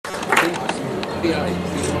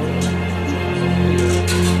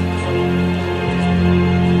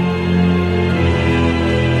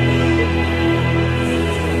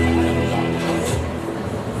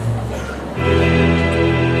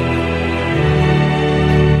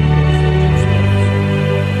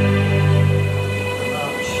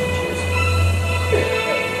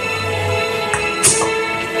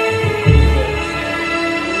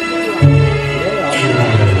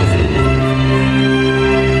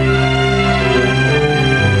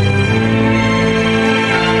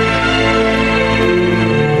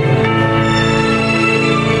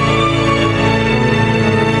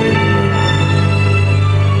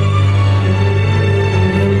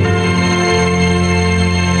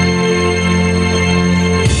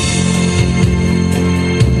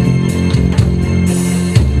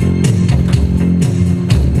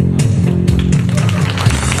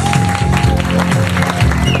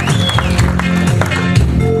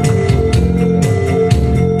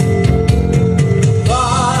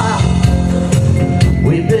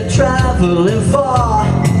Traveling far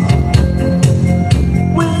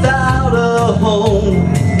without a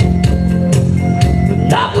home, but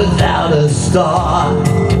not without a star.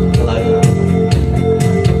 Hello.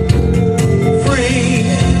 Free,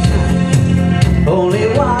 only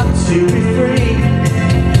want to be free.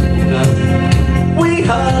 We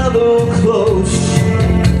huddle close,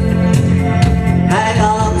 hang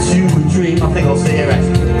on to a dream. I think I'll see you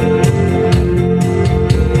actually.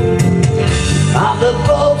 On the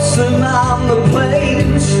boats and on the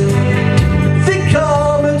planes, they're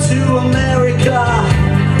coming to America,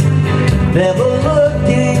 never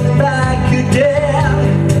looking back again.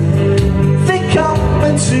 They're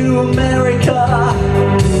coming to America,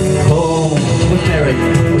 home America,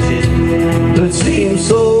 which is, it seems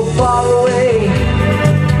so far away,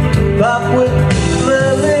 but we're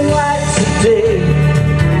living like today,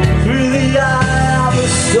 through the eye of a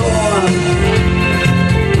storm.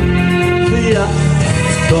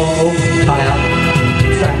 Go higher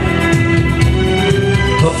track.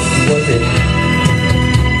 What was it?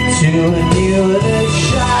 To a new and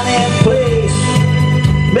shining place.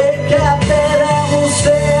 Make our bed and we'll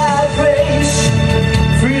stay our grace.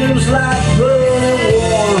 Freedom's like burning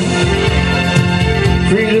warm.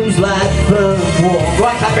 Freedom's like burning warm.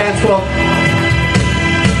 Right, clap your hands, come on.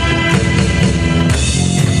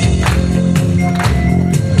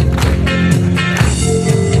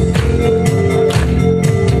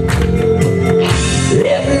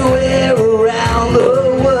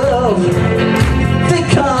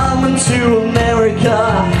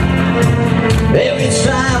 Every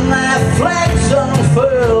time that flag's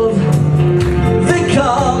unfurled, they're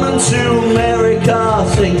coming to America.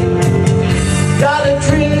 Sing, got a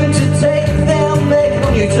dream to take them, make it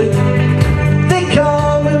on YouTube. They're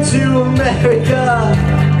coming to America.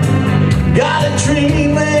 Got a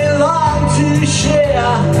dream they long to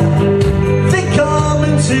share. They're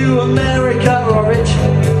coming to America, Rorich.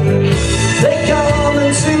 They're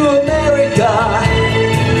coming to America.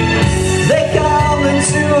 They're coming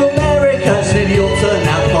to America. It's nearly your turn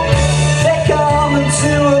now, come on. They're coming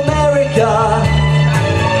to America.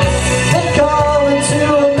 They're coming to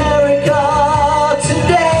America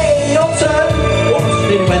today. Your turn. What?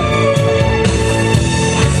 Did it went?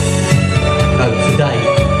 Oh, today.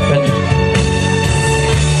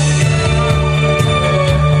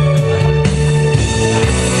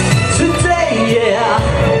 Today, yeah.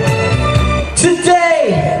 Today.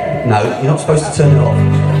 No, you're not supposed to turn it off.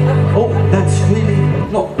 Oh, that's really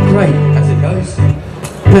not great as it goes.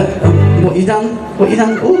 What you done? What you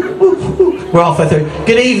done? Ooh, ooh, ooh. We're halfway through.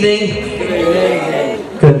 Good evening. Good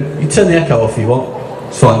evening. Good. You turn the echo off if you want.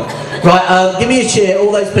 It's fine. Right, give me a cheer,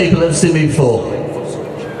 all those people that have seen me before.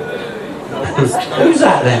 Who's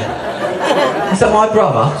that then? Is that my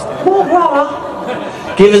brother? My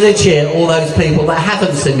brother? Give us a cheer, all those people that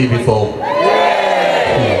haven't seen me before.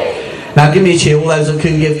 Now give me a cheer, all those that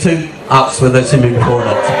couldn't give two ups whether they've seen me before or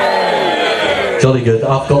not. Jolly good.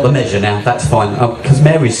 I've got the measure now. That's fine. Because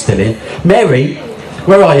Mary's still in. Mary,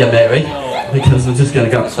 where are you, Mary? Because I'm just going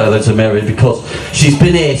to go and say hello to Mary because she's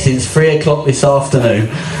been here since 3 o'clock this afternoon.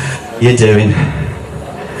 You're doing.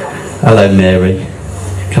 Hello, Mary.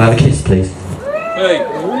 Can I have a kiss, please? Hey.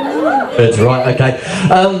 Good. Right. Okay.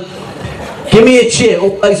 Give me a cheer,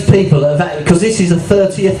 all those people that have had, because this is a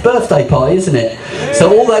 30th birthday party, isn't it? So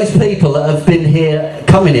all those people that have been here,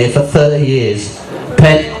 coming here for 30 years.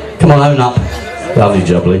 Pen, come on, own up. Lovely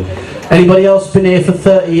jubbly. Anybody else been here for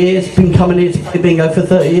 30 years? Been coming here to play bingo for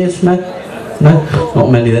 30 years? No? No? Not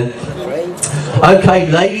many then.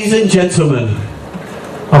 Okay, ladies and gentlemen.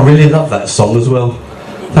 I really love that song as well.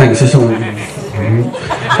 Thanks. It's all...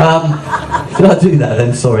 Did I do that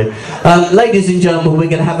then? Sorry. Ladies and gentlemen, we're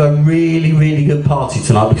going to have a really, really good party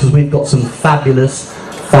tonight because we've got some fabulous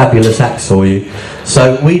acts for you.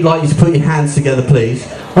 So we'd like you to put your hands together, please.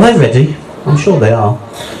 Are they ready? I'm sure they are.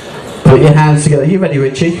 Put your hands together. Are you ready,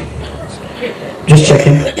 Richie? Just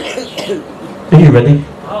checking. Are you ready?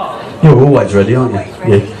 You're always ready, aren't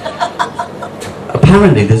you? Yeah.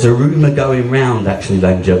 Apparently there's a rumour going round, actually,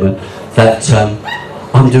 ladies and gentlemen, that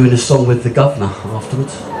I'm doing a song with the governor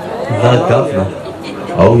afterwards. The governor.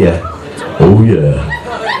 Oh yeah. Oh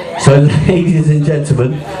yeah. So ladies and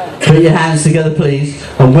gentlemen, put your hands together please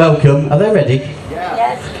and welcome. Are they ready?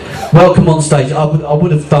 Yes. Welcome on stage. I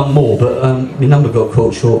would have done more, but my number got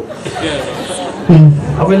caught short.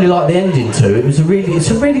 I really like the ending too. It's a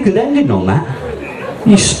really good ending on that.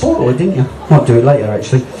 You spoiled it, didn't you? Might do it later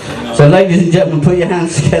actually. So ladies and gentlemen, put your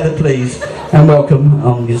hands together please and welcome.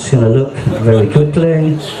 I'm just going to look very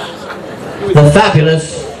quickly. The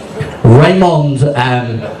fabulous Raymond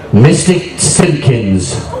and Mr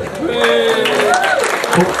Timpkins.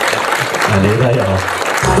 Oh, and here they are.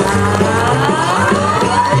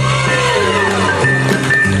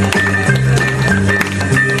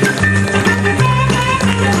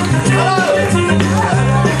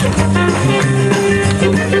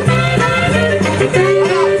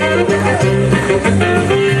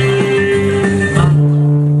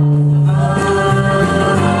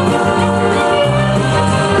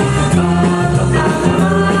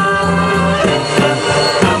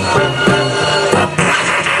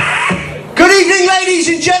 Ladies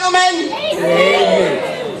and gentlemen,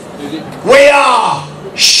 we are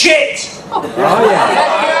shit. Oh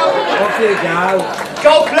yeah. Off you go.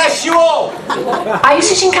 God bless you all. Are you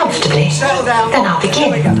sitting comfortably? Settle down. Then I'll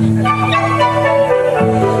begin.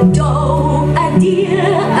 Doe, a deer,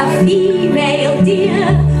 a female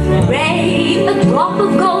deer, brave, a drop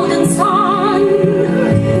of golden sun.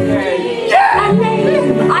 A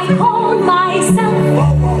name I call myself.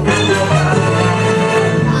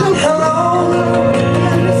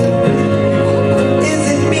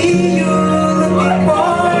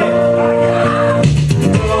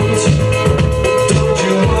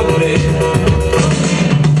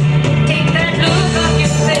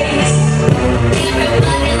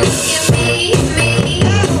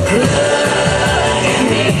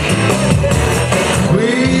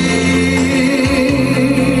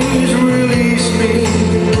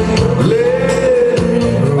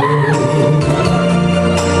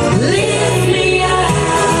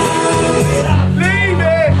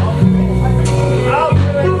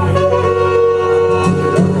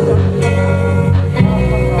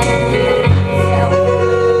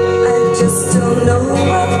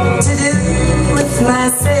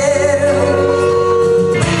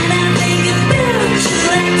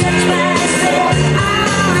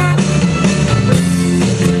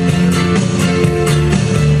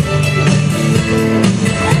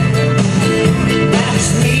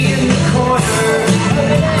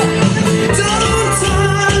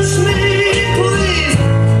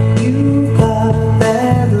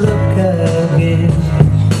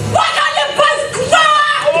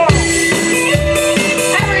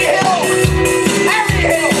 Harry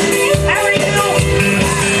Hill.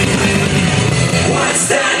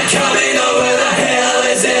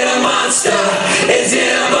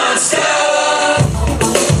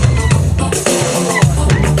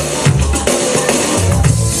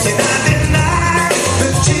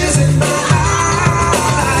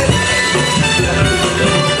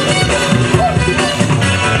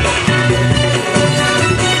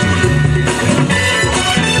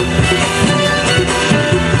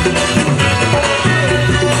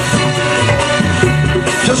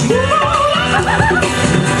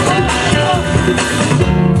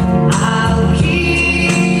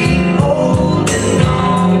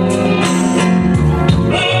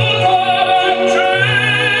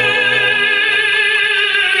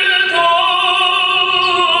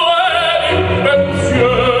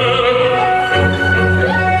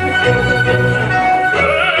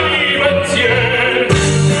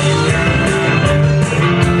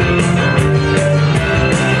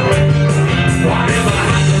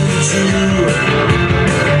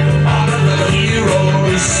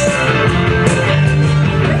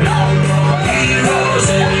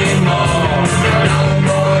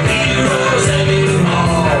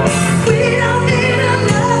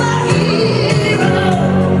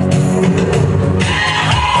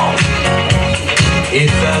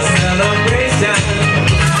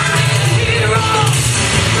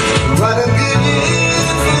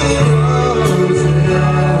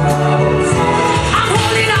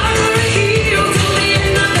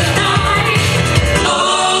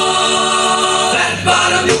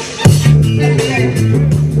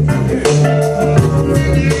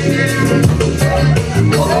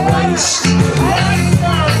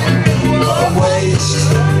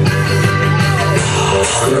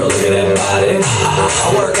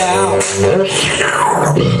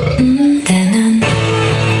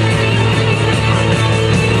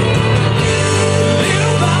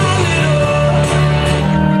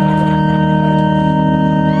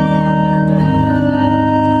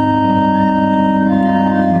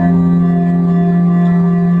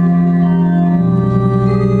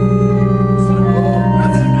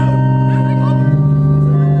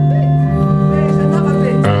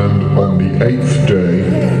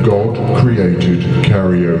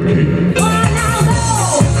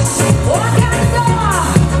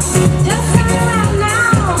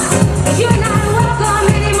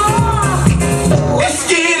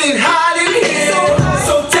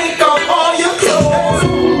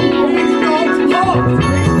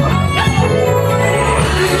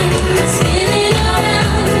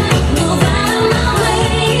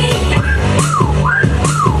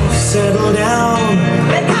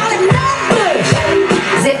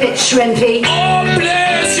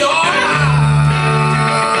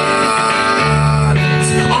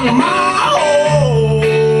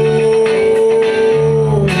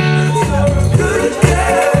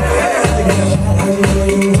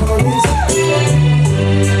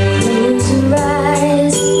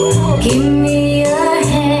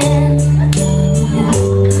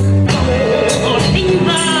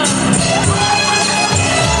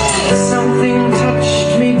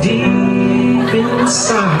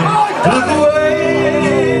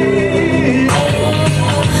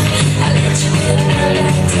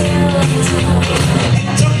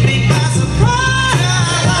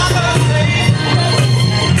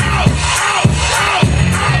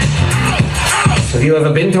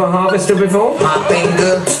 ever been to a harvester before? My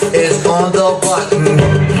finger is on the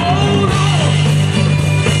button.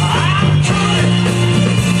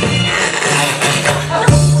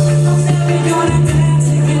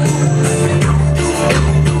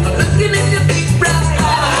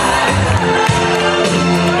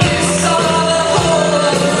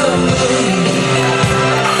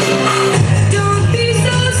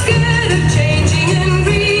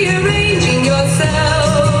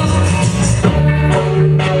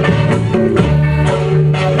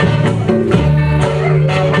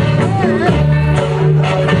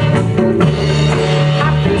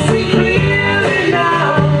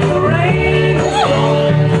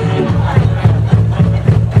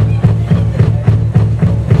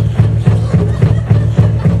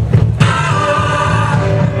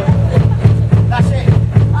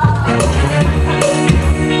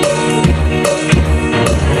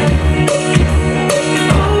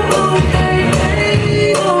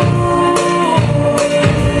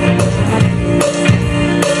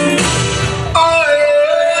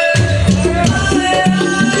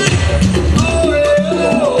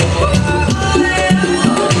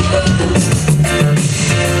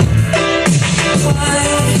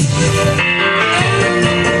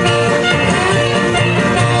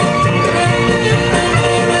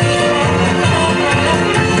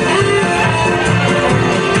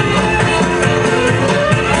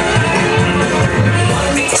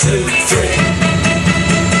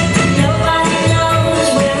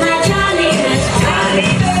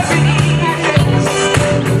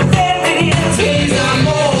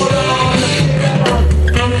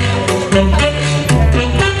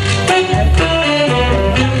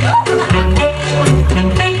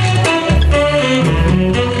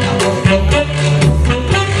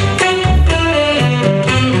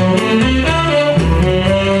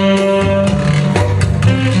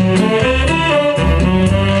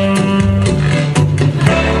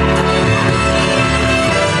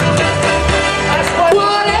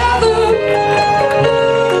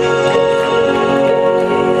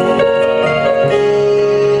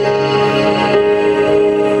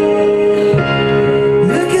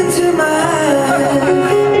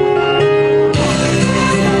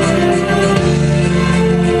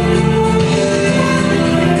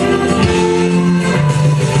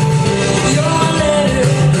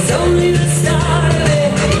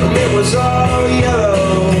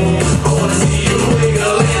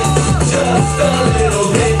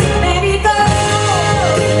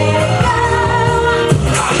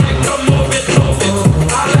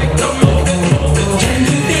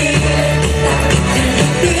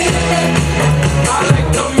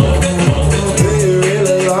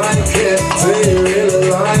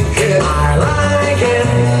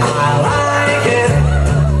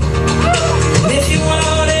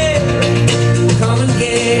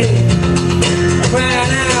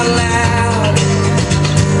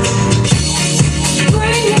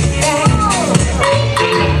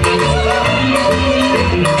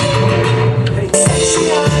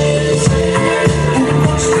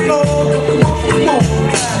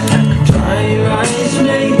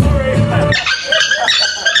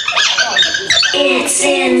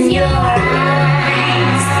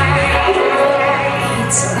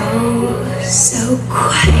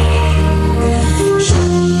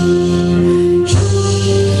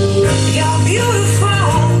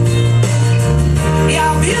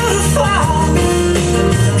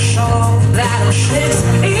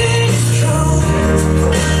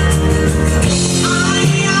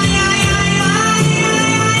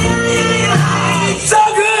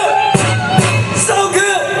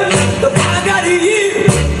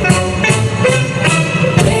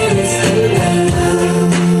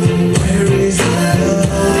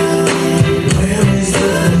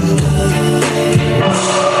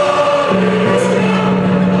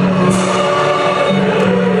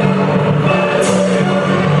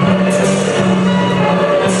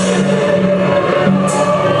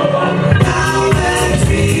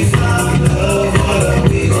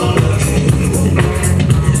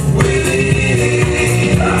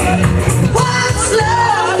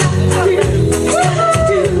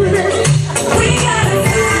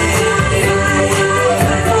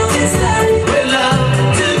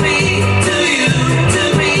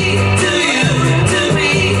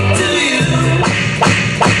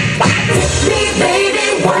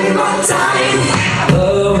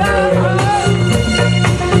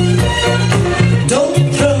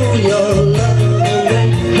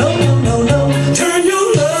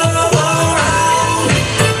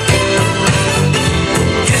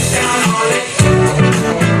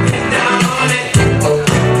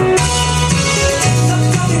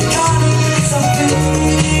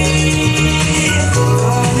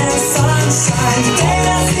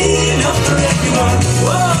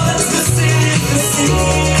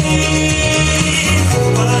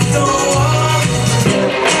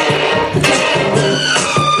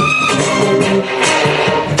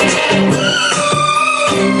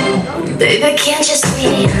 Baby, can't you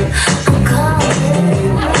see I'm calling?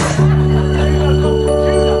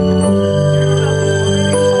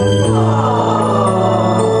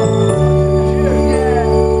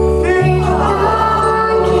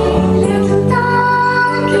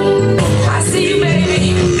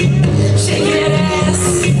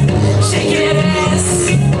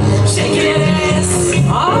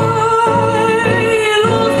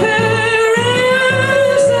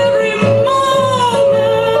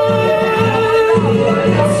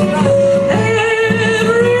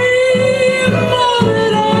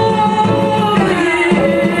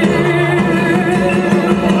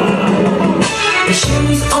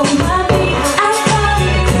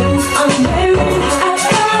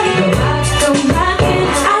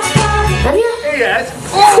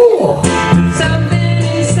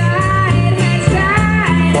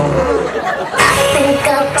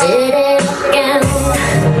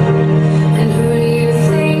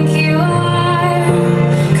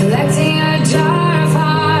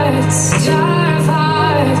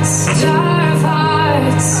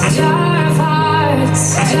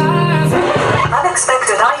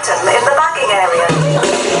 Unexpected item in the bagging area.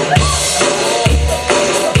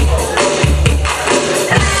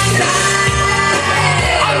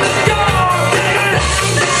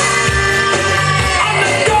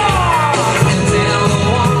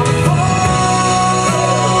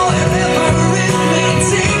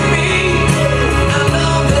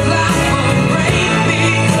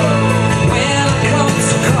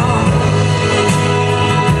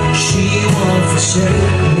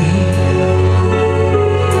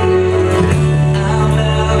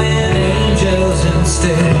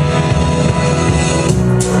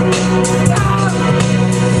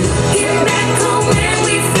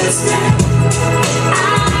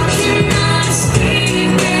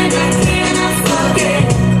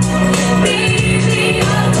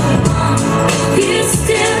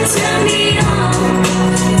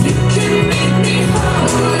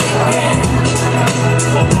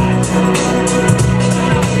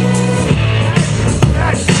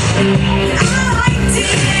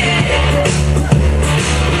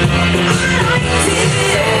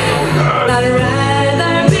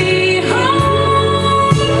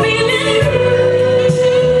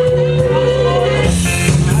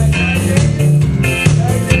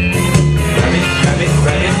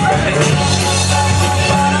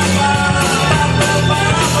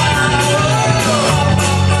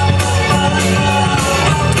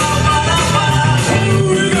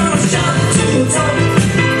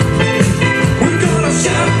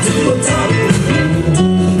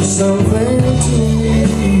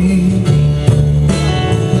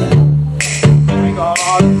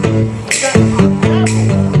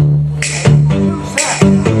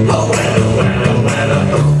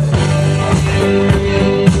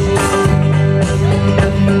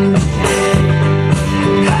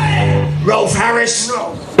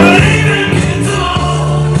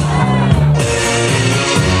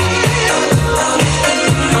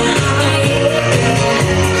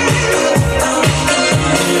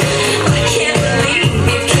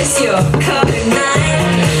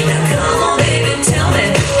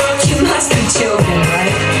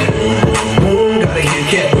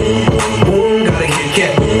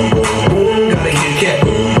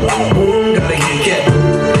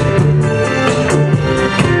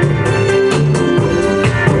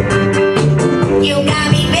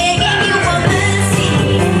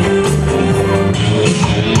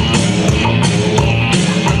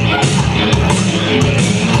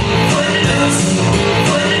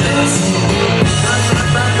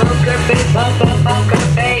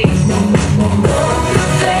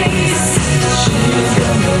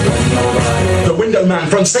 Man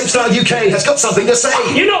from Style UK has got something to say.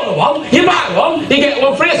 You know the one. You buy one, you get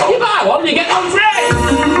one free. You buy one, you get one free.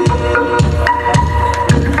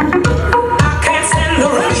 I can't stand the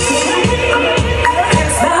rain.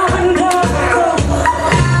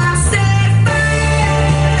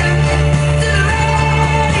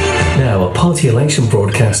 Now a party election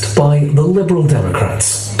broadcast by the Liberal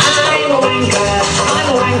Democrats. I'm a wanker.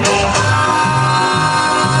 I'm a wanker.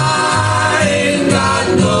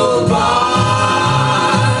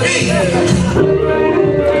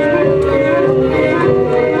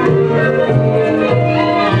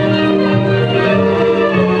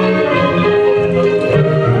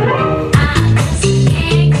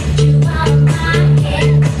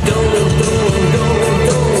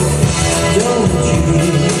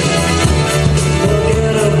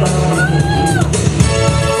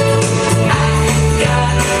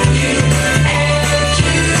 You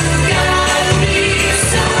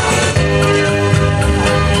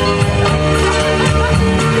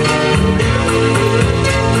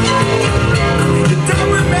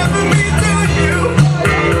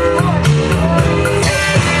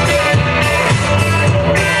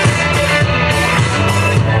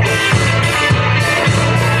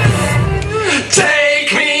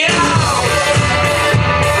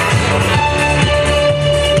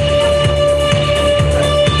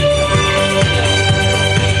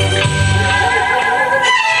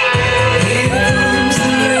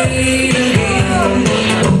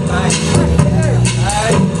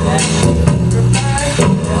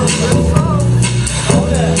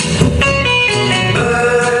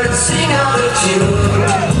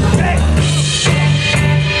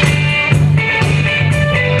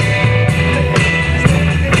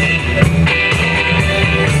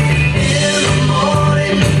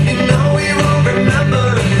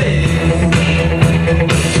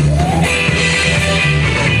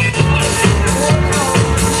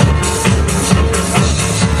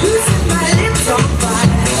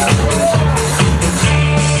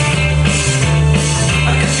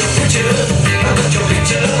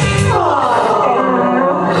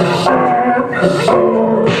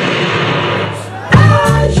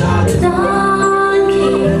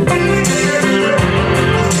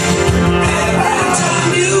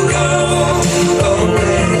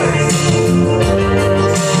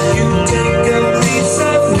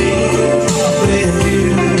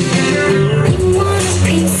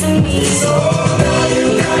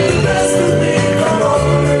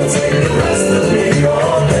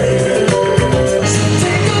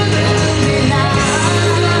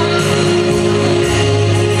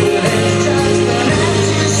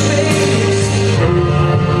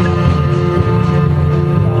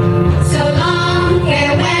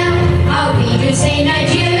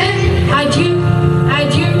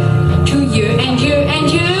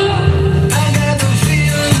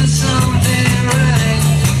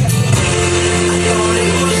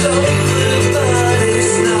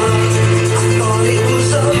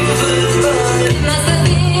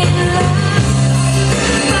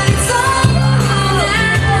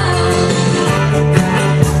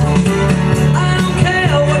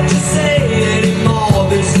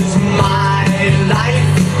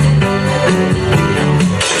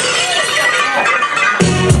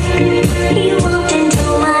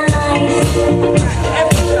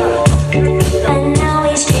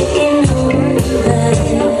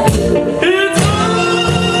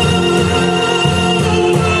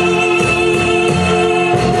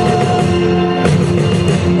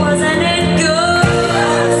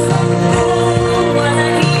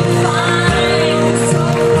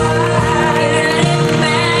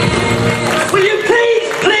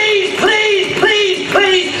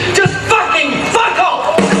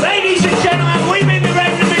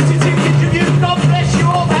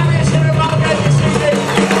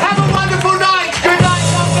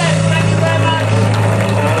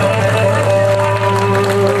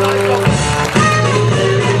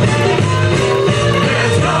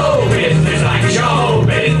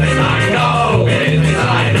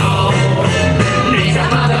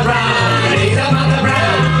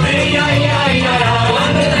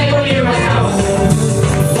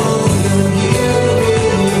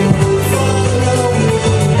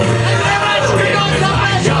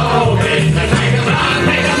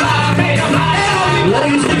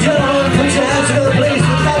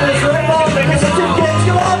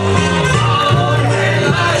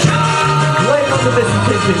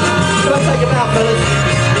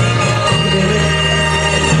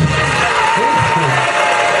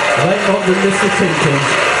Raymond Mr Timpkins.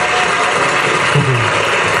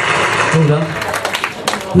 Well done.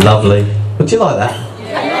 Lovely. Would you like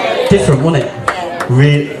that? Different, wasn't it?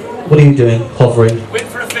 What are you doing? Hovering? Wait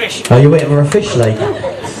for a fish. Oh, you're waiting for a fish lake?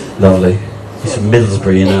 Lovely. He's from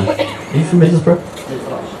Middlesbrough, you know. Are you from Middlesbrough?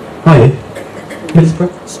 Are you?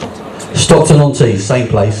 Middlesbrough? Stockton-on-Tees, same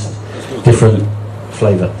place, different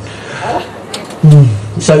flavour.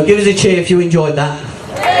 So give us a cheer if you enjoyed that.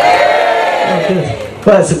 Oh, good.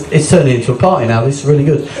 Well, it's turning into a party now. This is really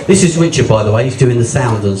good. This is Richard, by the way. He's doing the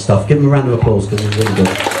sound and stuff. Give him a round of applause because he's really good.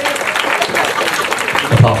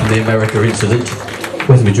 Apart from the America incident.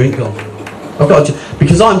 Where's my drink gone? I've got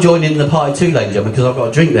because I'm joining the party too, ladies and gentlemen, because I've got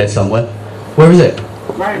a drink there somewhere. Where is it?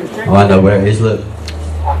 Oh, I know where it is. Look.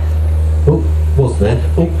 Oh, was there?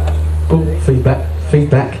 Oh, feedback.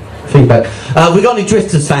 We've got any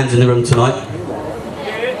Drifters fans in the room tonight?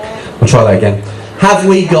 I'll try that again. Have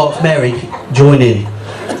we got, Mary, join in.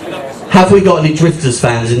 Have we got any Drifters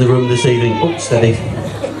fans in the room this evening? Oh, steady.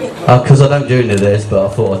 Because I don't do any of this, but I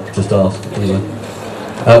thought I'd just ask. Anyway.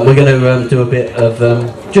 We're going to do a bit of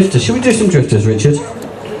Drifters. Should we do some Drifters, Richard?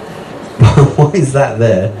 Why is that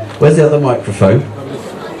there? Where's the other microphone?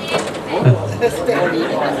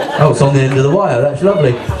 Oh, it's on the end of the wire. That's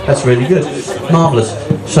lovely. That's really good. Marvellous.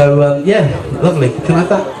 So, yeah, lovely. Can I have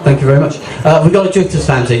that? Thank you very much. We've got a Drifters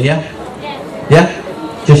fans in, yeah? Yeah?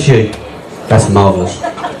 Just you. That's marvellous.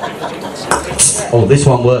 Oh, this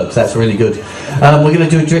one works. That's really good. We're going to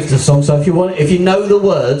do a Drifters song. So if you know the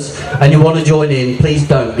words and you want to join in, please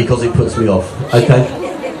don't, because it puts me off. Okay?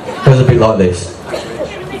 It goes a bit like this.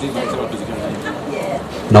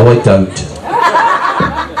 No, I don't.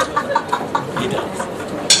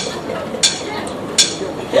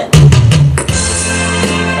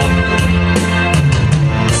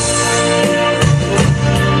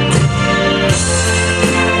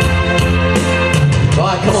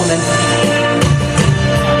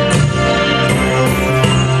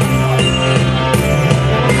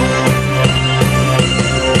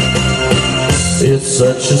 It's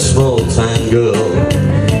such a small town, girl.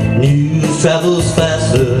 News travels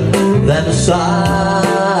faster than a sigh.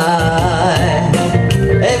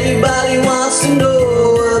 Everybody wants to know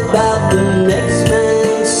about the next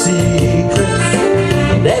man's secrets.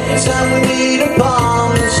 And every time we meet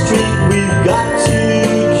upon the street, we've got to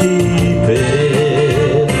keep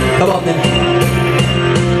it. Come on then.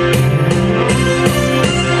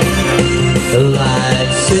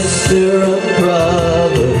 Like sister and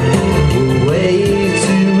brother,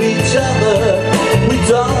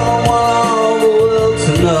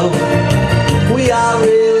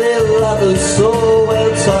 so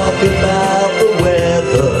we'll talk about the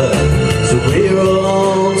weather, so we're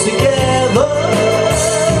alone together,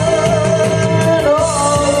 and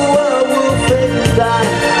all the world will fade and die,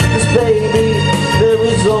 'cause baby, there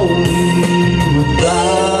is only you and I.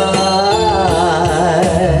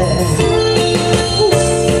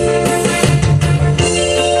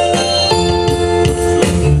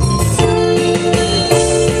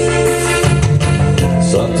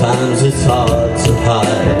 Sometimes it's hard to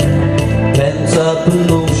hide up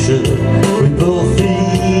emotion we both feel.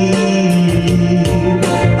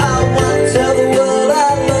 I want to tell the world I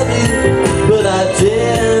love you, but I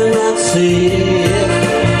dare not say it.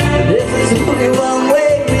 And if there's only one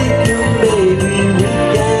way we can, baby, we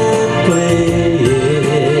can play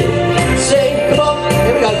it. Say, come on,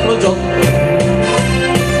 here we go, come on, John.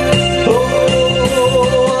 Oh,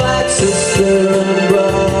 like sister and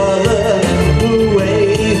brother who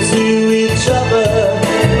wave to each other.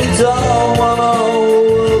 We don't want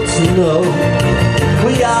know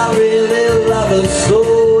we are really lovers, so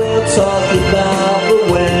we'll talk about the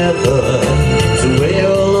weather, so we're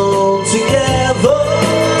alone together,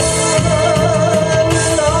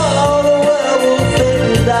 and all the world will fade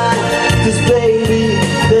and die, 'cause baby,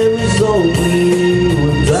 there is only you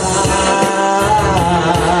and I.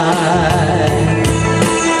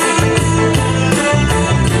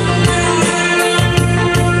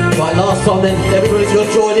 Right, last time then, everybody's got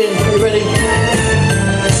to join in. Are you ready?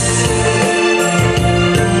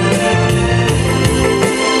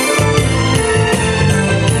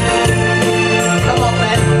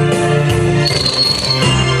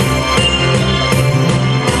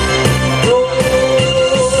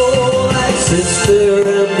 Sister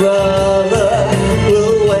and brother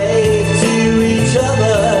will wave to each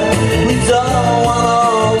other. We don't want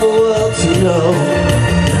all the world to know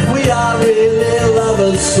we are really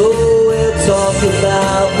lovers, so we'll talk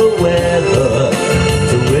about the weather.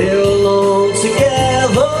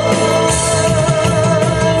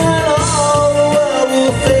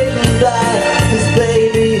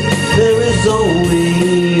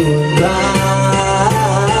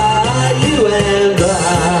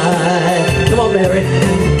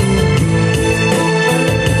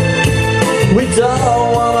 We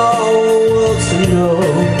don't want all the world to know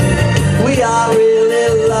we are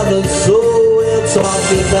really lovers, so we'll talk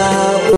about